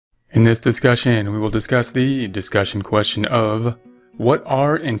In this discussion, we will discuss the discussion question of what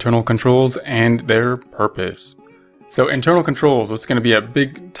are internal controls and their purpose. So internal controls is going to be a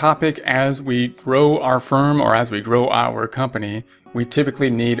big topic as we grow our firm or as we grow our company. We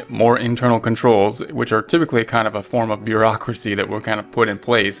typically need more internal controls, which are typically kind of a form of bureaucracy that we're kind of put in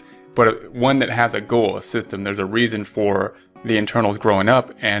place, but one that has a goal, a system. There's a reason for the internals growing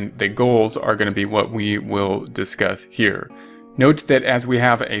up, and the goals are going to be what we will discuss here. Note that as we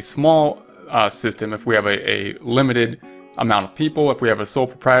have a small system, if we have a limited amount of people, if we have a sole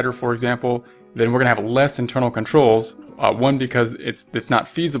proprietor, for example, then we're going to have less internal controls. One, because it's not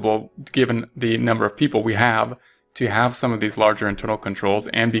feasible given the number of people we have to have some of these larger internal controls,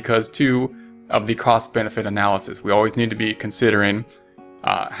 and because two, of the cost-benefit analysis. We always need to be considering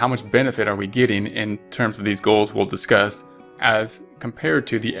how much benefit are we getting in terms of these goals we'll discuss, as compared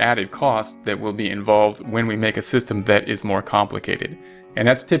to the added cost that will be involved when we make a system that is more complicated. And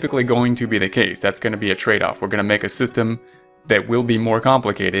that's typically going to be the case. That's going to be a trade-off. We're going to make a system that will be more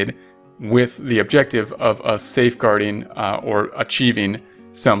complicated with the objective of us safeguarding or achieving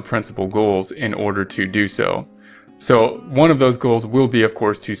some principal goals in order to do so. So one of those goals will be, of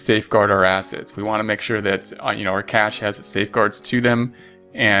course, to safeguard our assets. We want to make sure that our cash has safeguards to them,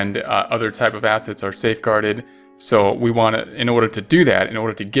 and other type of assets are safeguarded. So we want to, in order to do that, in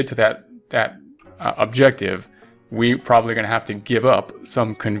order to get to that objective, we probably going to have to give up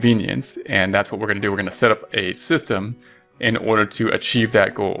some convenience, and that's what we're going to do. We're going to set up a system in order to achieve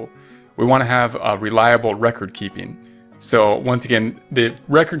that goal. We want to have reliable record keeping. So once again, the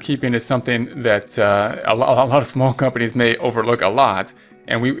record keeping is something that a lot of small companies may overlook a lot,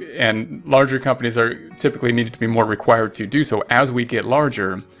 and larger companies are typically needed to be more required to do so. As we get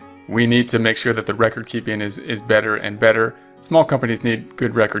larger, we need to make sure that the record keeping is better and better. Small companies need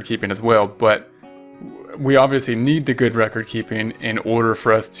good record keeping as well, but we obviously need the good record keeping in order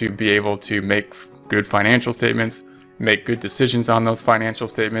for us to be able to make good financial statements, make good decisions on those financial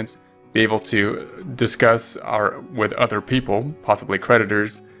statements, be able to discuss with other people, possibly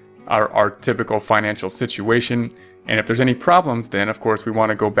creditors, our typical financial situation. And if there's any problems, then of course we want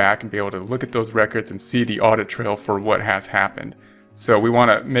to go back and be able to look at those records and see the audit trail for what has happened. So we want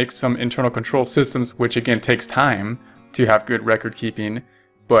to make some internal control systems, which again takes time to have good record keeping,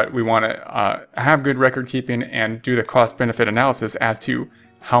 but we want to have good record keeping and do the cost-benefit analysis as to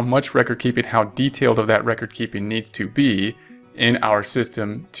how much record keeping, how detailed of that record keeping needs to be in our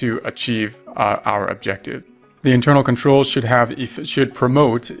system to achieve our objective. The internal controls should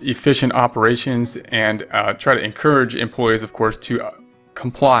promote efficient operations and try to encourage employees, of course, to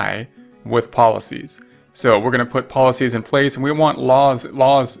comply with policies. So we're going to put policies in place, and we want laws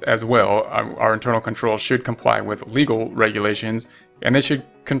as well. Our internal controls should comply with legal regulations, and they should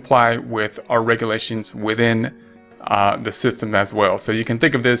comply with our regulations within the system as well. So you can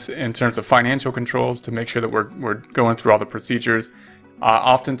think of this in terms of financial controls to make sure that we're going through all the procedures.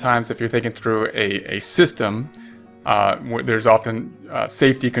 Oftentimes, if you're thinking through a system, there's often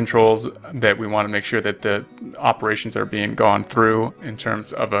safety controls that we want to make sure that the operations are being gone through in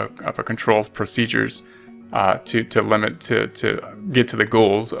terms of a controls procedures to get to the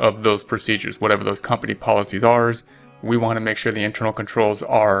goals of those procedures, whatever those company policies are. We want to make sure the internal controls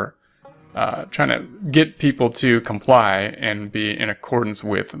are trying to get people to comply and be in accordance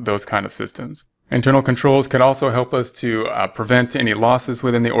with those kind of systems. Internal controls could also help us to prevent any losses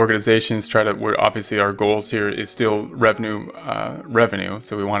within the organizations. Where obviously our goals here is still revenue,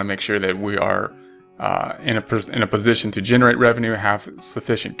 so we want to make sure that we are in a position to generate revenue, have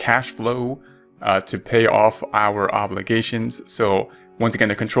sufficient cash flow to pay off our obligations. So once again,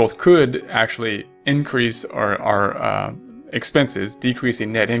 the controls could actually increase our expenses,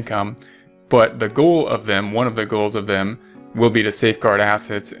 decreasing net income, but the goal of them, one of the goals of them, will be to safeguard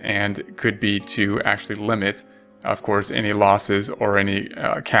assets and could be to actually limit, of course, any losses or any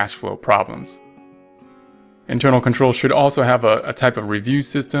cash flow problems. Internal controls should also have a type of review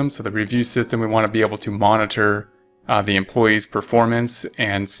system. So the review system, we want to be able to monitor the employees' performance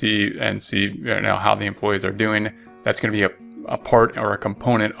and see how the employees are doing. That's going to be a part or a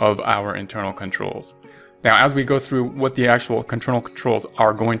component of our internal controls. Now, as we go through what the actual internal controls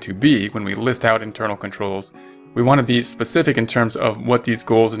are going to be, when we list out internal controls, we want to be specific in terms of what these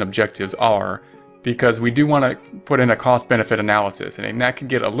goals and objectives are, because we do want to put in a cost-benefit analysis, and that can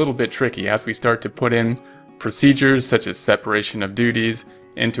get a little bit tricky as we start to put in procedures such as separation of duties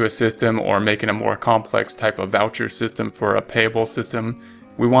into a system, or making a more complex type of voucher system for a payable system.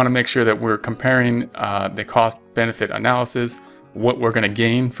 We want to make sure that we're comparing the cost-benefit analysis, what we're going to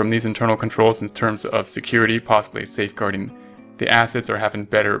gain from these internal controls in terms of security, possibly safeguarding the assets or having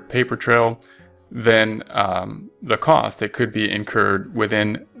better paper trail, than the cost that could be incurred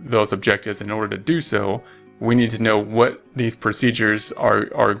within those objectives. In order to do so, we need to know what these procedures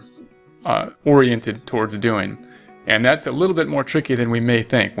are oriented towards doing. And that's a little bit more tricky than we may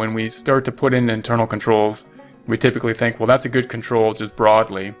think. When we start to put in internal controls, we typically think, well, that's a good control just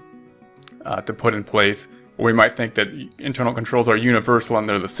broadly to put in place. Or we might think that internal controls are universal and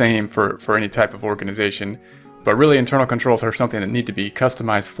they're the same for any type of organization. But really, internal controls are something that need to be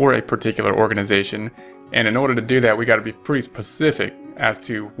customized for a particular organization. And in order to do that, we got to be pretty specific as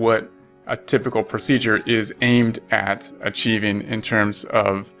to what a typical procedure is aimed at achieving in terms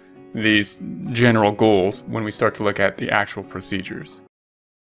of these general goals when we start to look at the actual procedures.